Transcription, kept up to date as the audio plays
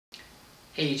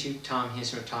Hey YouTube, Tom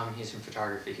Houston with Tom Houston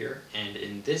Photography here, and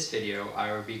in this video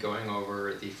I will be going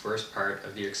over the first part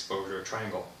of the exposure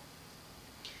triangle.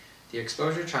 The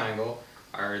exposure triangle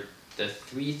are the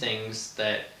three things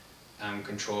that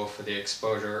control for the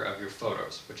exposure of your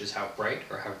photos, which is how bright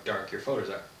or how dark your photos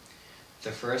are.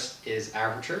 The first is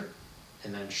aperture,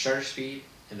 and then shutter speed,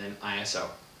 and then ISO.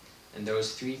 And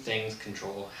those three things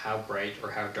control how bright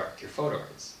or how dark your photo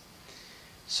is.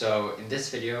 So in this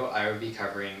video I will be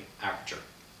covering aperture.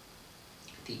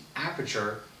 The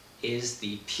aperture is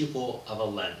the pupil of a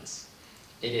lens.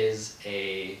 It is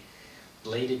a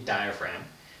bladed diaphragm,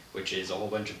 which is a whole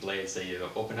bunch of blades that you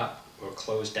open up or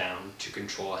close down to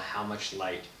control how much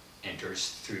light enters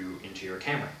through into your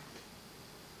camera.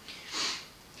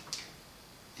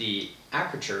 The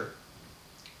aperture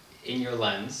in your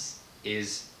lens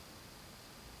is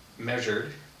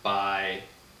measured by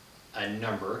a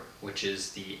number, which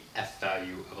is the f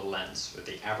value of a lens, or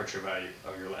the aperture value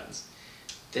of your lens.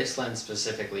 This lens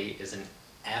specifically is an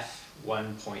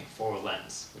f1.4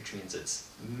 lens, which means its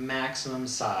maximum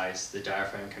size the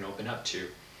diaphragm can open up to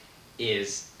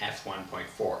is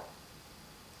f1.4.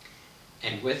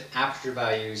 And with aperture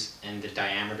values and the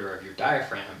diameter of your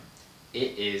diaphragm,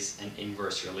 it is an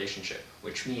inverse relationship,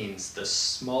 which means the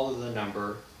smaller the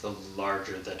number, the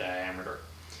larger the diameter.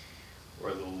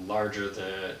 Or the larger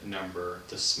the number,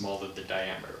 the smaller the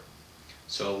diameter.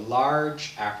 So a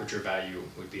large aperture value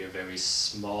would be a very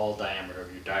small diameter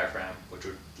of your diaphragm, which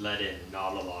would let in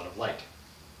not a lot of light.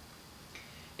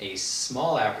 A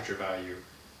small aperture value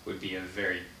would be a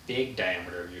very big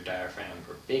diameter of your diaphragm,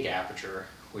 or big aperture,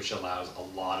 which allows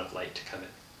a lot of light to come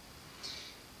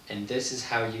in. And this is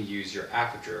how you use your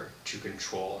aperture to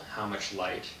control how much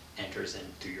light enters in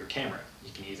through your camera.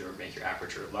 You can either make your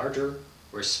aperture larger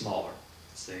or smaller.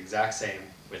 It's the exact same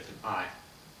with an eye.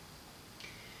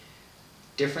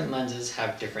 Different lenses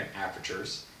have different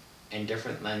apertures, and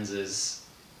different lenses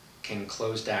can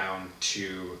close down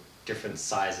to different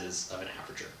sizes of an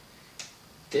aperture.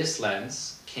 This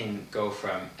lens can go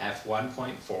from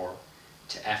f1.4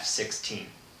 to f16.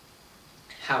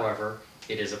 However,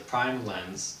 it is a prime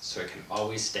lens, so it can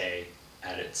always stay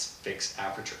at its fixed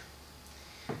aperture.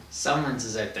 Some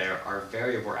lenses out there are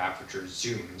variable aperture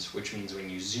zooms, which means when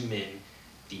you zoom in,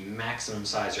 the maximum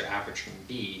size your aperture can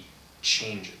be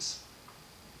changes.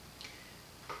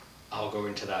 I'll go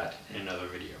into that in another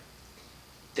video.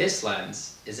 This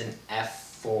lens is an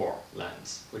f4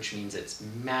 lens, which means its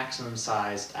maximum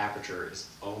sized aperture is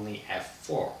only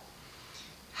f4.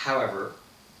 However,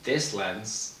 this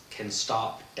lens can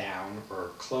stop down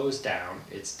or close down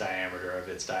its diameter of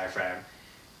its diaphragm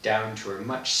down to a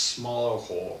much smaller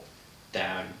hole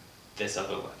than this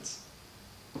other lens.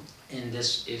 And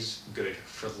this is good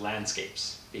for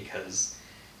landscapes because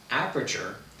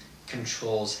aperture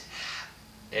controls,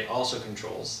 it also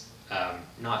controls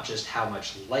not just how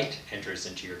much light enters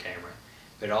into your camera,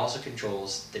 but it also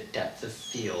controls the depth of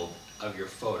field of your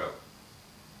photo.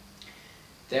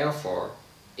 Therefore,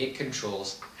 it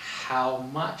controls how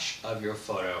much of your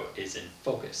photo is in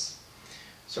focus.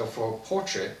 So for a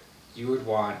portrait, you would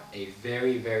want a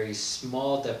very, very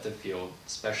small depth of field,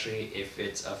 especially if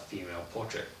it's a female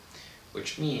portrait,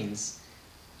 which means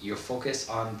you focus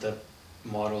on the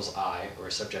model's eye or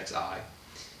subject's eye,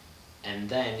 and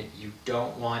then you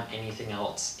don't want anything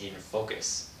else in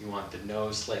focus. You want the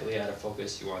nose slightly out of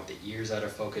focus, you want the ears out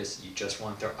of focus, you just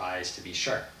want their eyes to be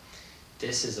sharp.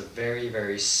 This is a very,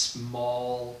 very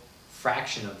small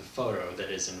fraction of the photo that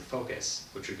is in focus,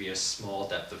 which would be a small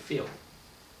depth of field.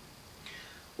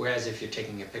 Whereas if you're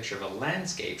taking a picture of a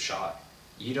landscape shot,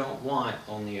 you don't want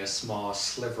only a small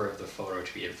sliver of the photo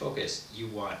to be in focus. You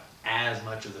want as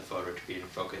much of the photo to be in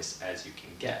focus as you can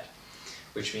get,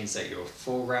 which means that your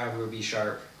foreground will be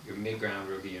sharp, your midground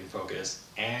will be in focus,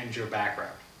 and your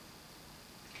background.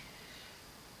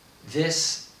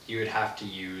 This, you would have to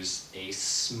use a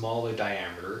smaller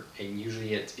diameter, and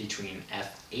usually it's between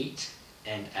f8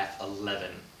 and f11.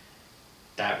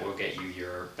 That will get you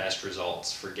your best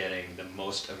results for getting the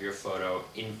most of your photo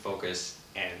in focus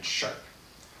and sharp.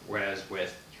 Whereas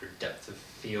with your depth of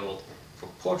field for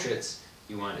portraits,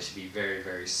 you want it to be very,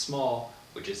 very small,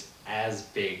 which is as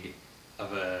big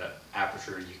of an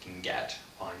aperture you can get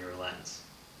on your lens.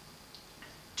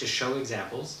 To show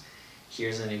examples,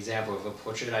 here's an example of a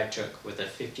portrait I took with a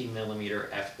 50mm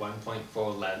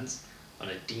f1.4 lens on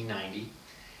a D90.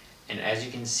 And as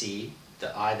you can see,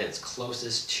 the eye that's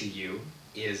closest to you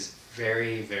is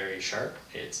very, very sharp.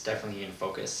 It's definitely in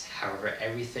focus. However,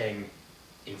 everything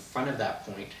in front of that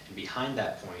point and behind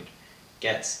that point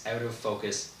gets out of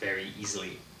focus very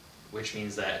easily, which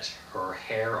means that her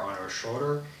hair on her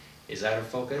shoulder is out of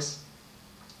focus,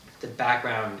 The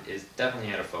background is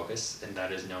definitely out of focus, and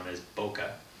that is known as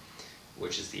bokeh,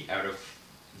 which is the out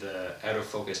of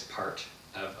focus part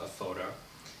of a photo.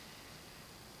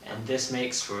 And this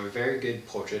makes for a very good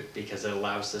portrait because it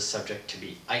allows the subject to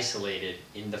be isolated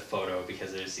in the photo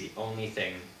because it is the only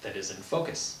thing that is in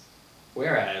focus.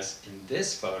 Whereas in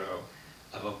this photo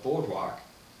of a boardwalk,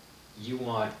 you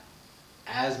want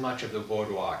as much of the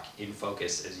boardwalk in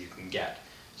focus as you can get.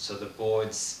 So the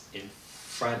boards in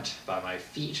front by my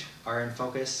feet are in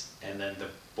focus, and then the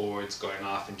boards going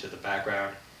off into the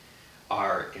background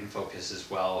are in focus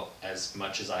as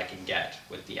much as I can get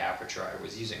with the aperture I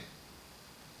was using.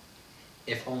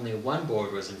 If only one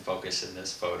board was in focus in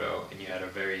this photo and you had a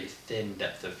very thin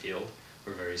depth of field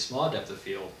or very small depth of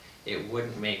field, it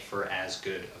wouldn't make for as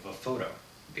good of a photo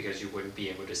because you wouldn't be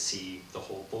able to see the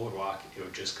whole boardwalk. It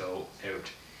would just go out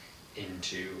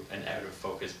into an out of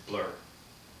focus blur.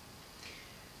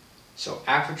 So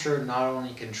aperture not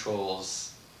only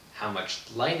controls how much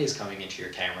light is coming into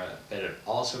your camera, but it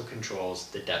also controls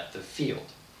the depth of field.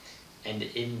 And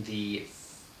in the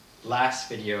last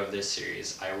video of this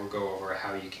series, I will go over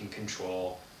how you can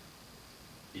control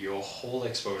your whole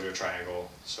exposure triangle,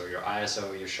 so your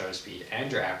ISO, your shutter speed,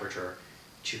 and your aperture,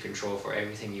 to control for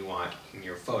everything you want in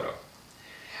your photo.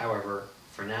 However,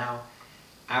 for now,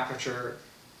 aperture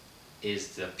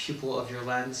is the pupil of your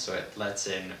lens, so it lets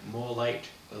in more light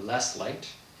or less light,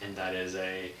 and that is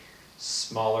a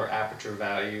smaller aperture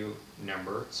value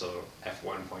number, so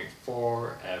f1.4,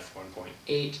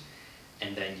 f1.8,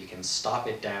 and then you can stop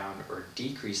it down or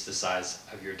decrease the size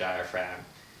of your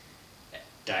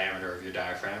diameter of your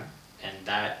diaphragm, and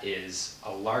that is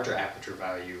a larger aperture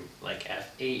value like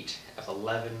f8,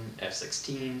 f11,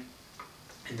 f16,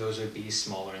 and those would be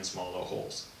smaller and smaller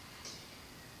holes.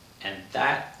 And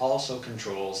that also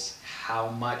controls how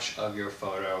much of your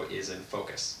photo is in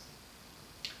focus.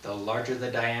 The larger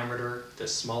the diameter, the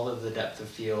smaller the depth of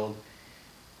field.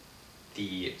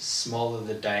 The smaller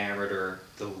the diameter,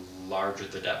 the larger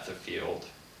the depth of field,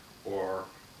 or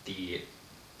the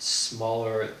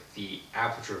smaller the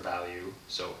aperture value,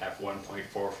 so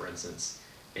f1.4 for instance,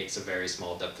 makes a very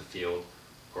small depth of field,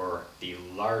 or the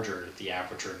larger the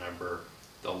aperture number,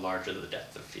 the larger the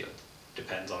depth of field.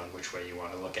 Depends on which way you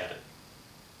want to look at it.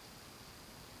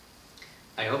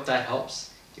 I hope that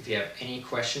helps. If you have any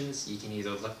questions, you can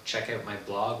either check out my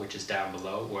blog, which is down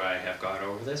below, where I have gone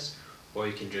over this, or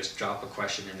you can just drop a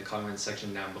question in the comments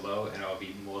section down below and I'll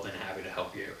be more than happy to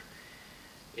help you out.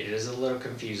 It is a little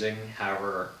confusing,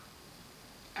 however,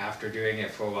 after doing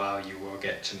it for a while you will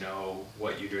get to know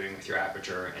what you're doing with your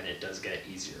aperture and it does get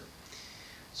easier.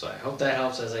 So I hope that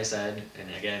helps, as I said, and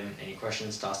again, any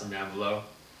questions, toss them down below.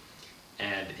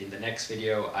 And in the next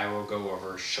video I will go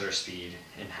over shutter speed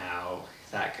and how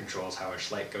that controls how much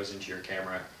light goes into your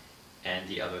camera and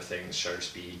the other things shutter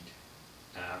speed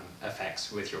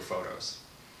affects with your photos.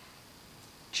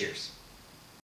 Cheers.